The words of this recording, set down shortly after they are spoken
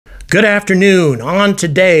Good afternoon. On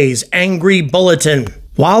today's Angry Bulletin.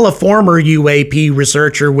 While a former UAP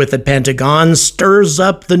researcher with the Pentagon stirs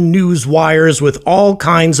up the news wires with all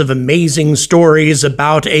kinds of amazing stories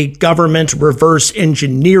about a government reverse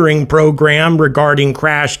engineering program regarding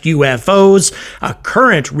crashed UFOs, a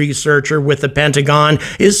current researcher with the Pentagon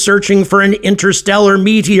is searching for an interstellar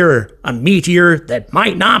meteor, a meteor that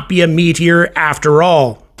might not be a meteor after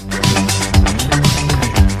all.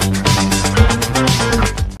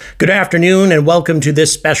 Good afternoon and welcome to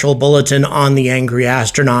this special bulletin on the Angry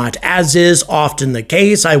Astronaut. As is often the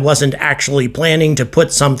case, I wasn't actually planning to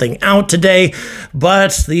put something out today,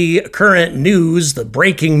 but the current news, the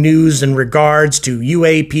breaking news in regards to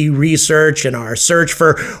UAP research and our search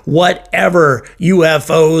for whatever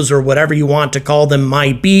UFOs or whatever you want to call them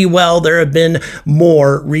might be, well, there have been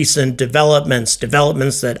more recent developments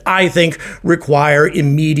that I think require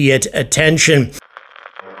immediate attention.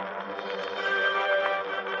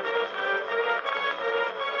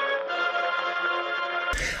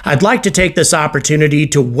 I'd like to take this opportunity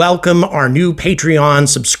to welcome our new Patreon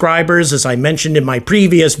subscribers. As I mentioned in my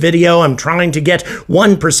previous video, I'm trying to get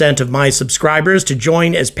 1% of my subscribers to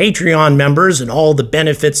join as Patreon members and all the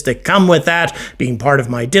benefits that come with that, being part of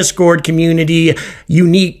my Discord community,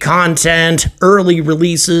 unique content, early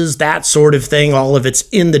releases, that sort of thing. All of it's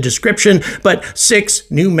in the description, but 6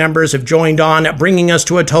 new members have joined on, bringing us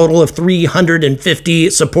to a total of 350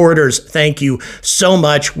 supporters. Thank you so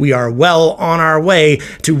much. We are well on our way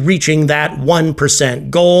to reaching that 1%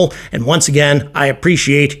 goal. And once again, I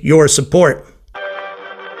appreciate your support.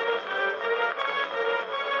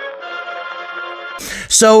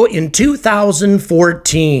 So in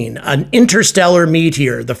 2014, an interstellar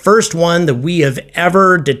meteor, the first one that we have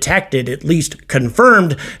ever detected, at least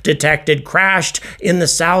confirmed detected, crashed in the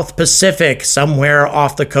South Pacific, somewhere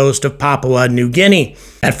off the coast of Papua New Guinea.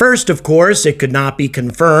 At first, of course, it could not be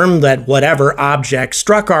confirmed that whatever object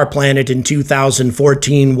struck our planet in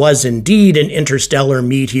 2014 was indeed an interstellar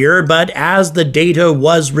meteor, but as the data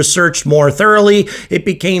was researched more thoroughly, it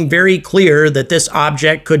became very clear that this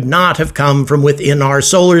object could not have come from within our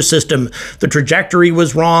solar system. The trajectory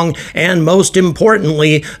was wrong, and most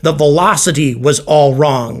importantly, the velocity was all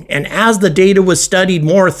wrong. And as the data was studied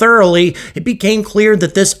more thoroughly, it became clear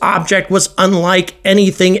that this object was unlike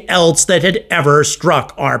anything else that had ever struck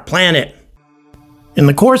our planet. In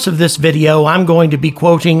the course of this video, I'm going to be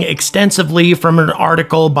quoting extensively from an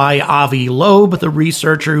article by Avi Loeb, the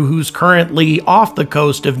researcher who's currently off the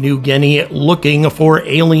coast of New Guinea looking for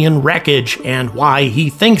alien wreckage, and why he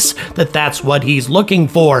thinks that that's what he's looking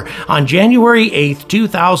for. On January 8th,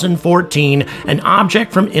 2014, an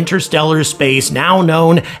object from interstellar space, now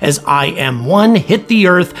known as IM-1, hit the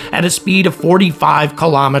Earth at a speed of 45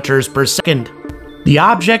 kilometers per second. The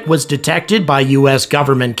object was detected by U.S.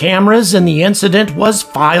 government cameras, and the incident was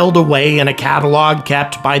filed away in a catalog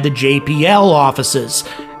kept by the JPL offices.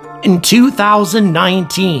 In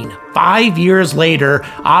 2019, 5 years later,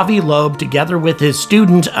 Avi Loeb, together with his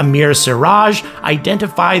student Amir Siraj,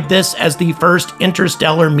 identified this as the first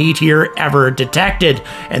interstellar meteor ever detected.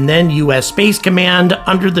 And then U.S. Space Command,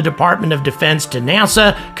 under the Department of Defense to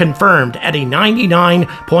NASA, confirmed at a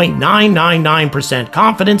 99.999%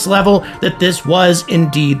 confidence level that this was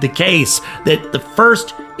indeed the case, that the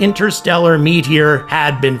first interstellar meteor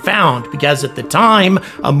had been found, because at the time,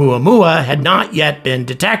 Oumuamua had not yet been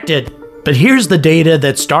detected. But here's the data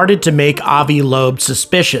that started to make Avi Loeb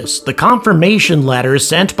suspicious. The confirmation letter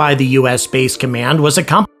sent by the U.S. Space Command was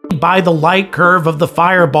accompanied by the light curve of the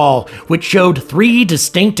fireball, which showed 3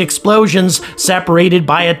 distinct explosions separated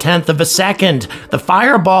by 1/10 of a second. The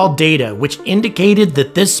fireball data, which indicated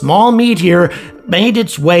that this small meteor made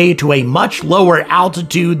its way to a much lower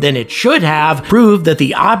altitude than it should have, proved that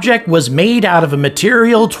the object was made out of a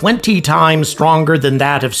material 20 times stronger than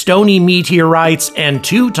that of stony meteorites and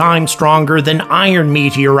 2 times stronger than iron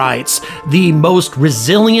meteorites. The most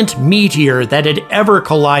resilient meteor that had ever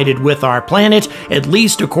collided with our planet, at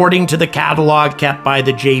least according to the catalog kept by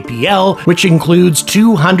the JPL, which includes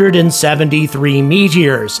 273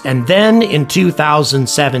 meteors. And then in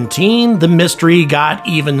 2017, the mystery got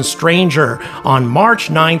even stranger. On March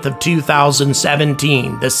 9th of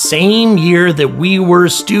 2017, the same year that we were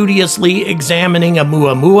studiously examining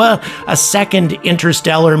Oumuamua, a second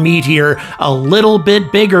interstellar meteor, a little bit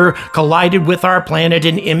bigger, collided with our planet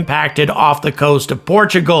and impacted off the coast of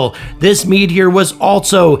Portugal. This meteor was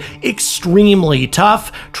also extremely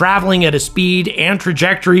tough, traveling at a speed and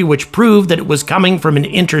trajectory which proved that it was coming from an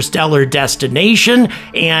interstellar destination,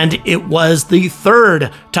 and it was the third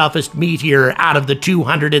toughest meteor out of the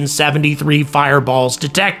 273 fireballs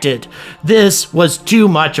detected. This was too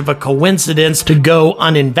much of a coincidence to go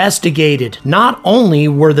uninvestigated. Not only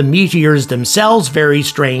were the meteors themselves very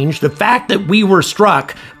strange, the fact that we were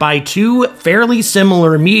struck by two fairly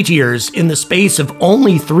similar meteors in the space of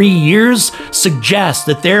only 3 years suggests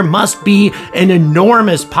that there must be an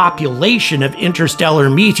enormous population of interstellar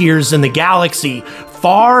meteors in the galaxy,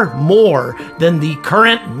 far more than the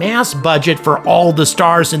current mass budget for all the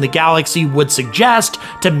stars in the galaxy would suggest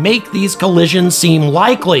to make these collisions seem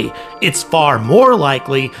likely. It's far more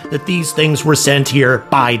likely that these things were sent here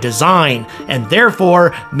by design, and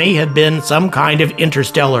therefore may have been some kind of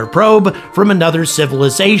interstellar probe from another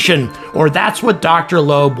civilization. Or that's what Dr.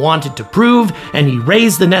 Loeb wanted to prove, and he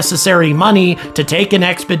raised the necessary money to take an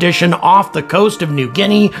expedition off the coast of New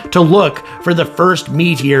Guinea to look for the first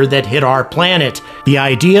meteor that hit our planet. The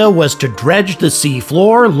idea was to dredge the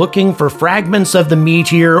seafloor looking for fragments of the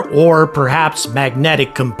meteor or perhaps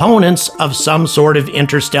magnetic components of some sort of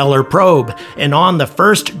interstellar probe. And on the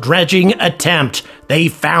first dredging attempt, they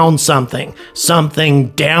found something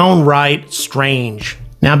downright strange.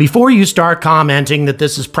 Now, before you start commenting that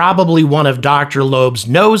this is probably one of Dr. Loeb's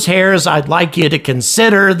nose hairs, I'd like you to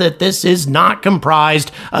consider that this is not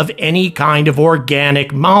comprised of any kind of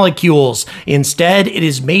organic molecules. Instead, it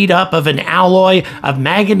is made up of an alloy of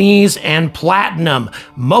manganese and platinum,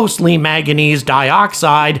 mostly manganese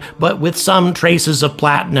dioxide, but with some traces of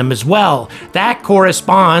platinum as well. That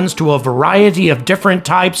corresponds to a variety of different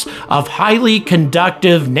types of highly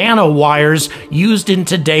conductive nanowires used in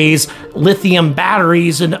today's lithium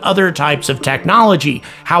batteries and other types of technology.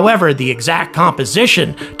 However, the exact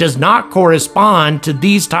composition does not correspond to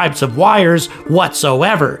these types of wires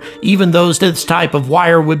whatsoever, even though this type of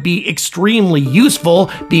wire would be extremely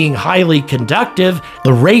useful, being highly conductive.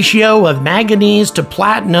 The ratio of manganese to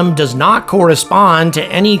platinum does not correspond to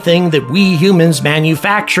anything that we humans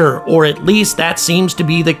manufacture, or at least that seems to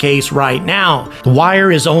be the case right now. The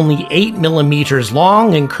wire is only 8 millimeters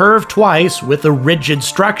long and curved twice, with a rigid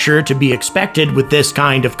structure to be expected with this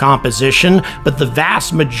kind of composition, but the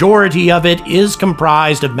vast majority of it is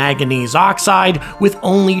comprised of manganese oxide with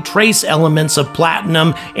only trace elements of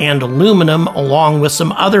platinum and aluminum along with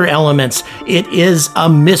some other elements. It is a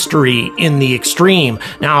mystery in the extreme.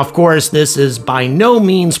 Now, of course, this is by no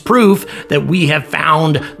means proof that we have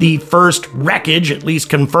found the first wreckage, at least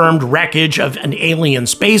confirmed wreckage of an alien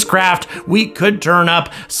spacecraft. We could turn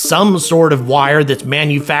up some sort of wire that's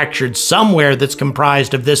manufactured somewhere that's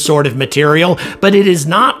comprised of this sort of material, but it is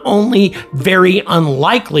not only very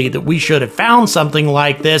unlikely that we should have found something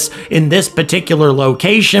like this in this particular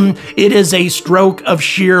location, it is a stroke of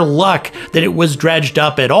sheer luck that it was dredged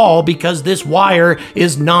up at all because this wire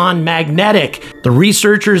is non-magnetic. The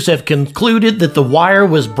researchers have concluded that the wire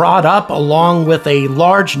was brought up along with a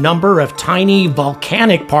large number of tiny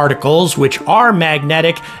volcanic particles which are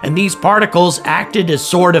magnetic, and these particles acted as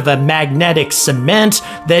sort of a magnetic cement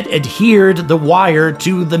that adhered the wire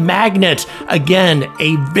to the magnet. Again,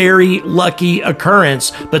 a very lucky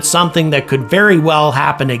occurrence, but something that could very well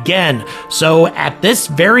happen again. So at this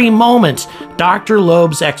very moment, Dr.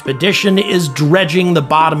 Loeb's expedition is dredging the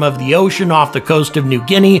bottom of the ocean off the coast of New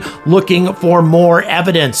Guinea looking for more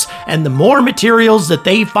evidence. And the more materials that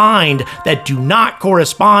they find that do not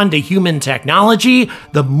correspond to human technology,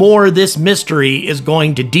 the more this mystery is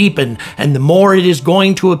going to deepen, and the more it is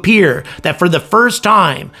going to appear that for the first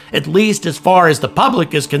time, at least as far as the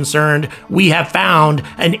public is concerned, we have found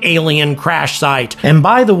an alien crash site. And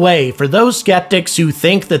by the way, for those skeptics who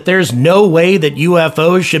think that there's no way that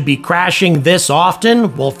UFOs should be crashing this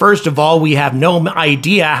often, well, first of all, we have no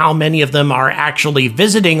idea how many of them are actually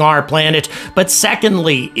visiting our planet. But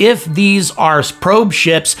secondly, if these are probe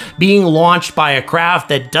ships being launched by a craft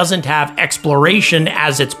that doesn't have exploration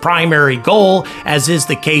as its primary goal, as is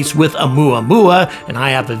the case with Oumuamua, and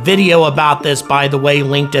I have a video about this, by the way,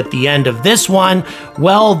 linked at the end of this one,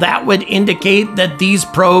 well, that would indicate that these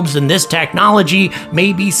probes and this technology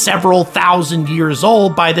may be several thousand years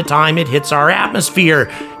old by the time it hits our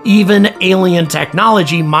atmosphere. Even alien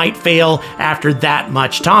technology might fail after that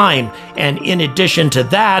much time. And in addition to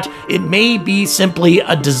that, it may be simply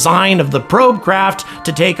a design of the probe craft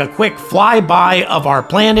to take a quick flyby of our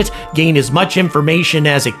planet, gain as much information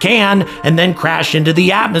as it can, and then crash into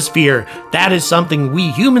the atmosphere. That is something we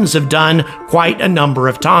humans have done quite a number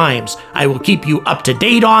of times. I will keep you up to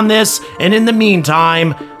date on this, and in the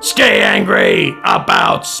meantime, stay angry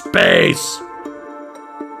about space.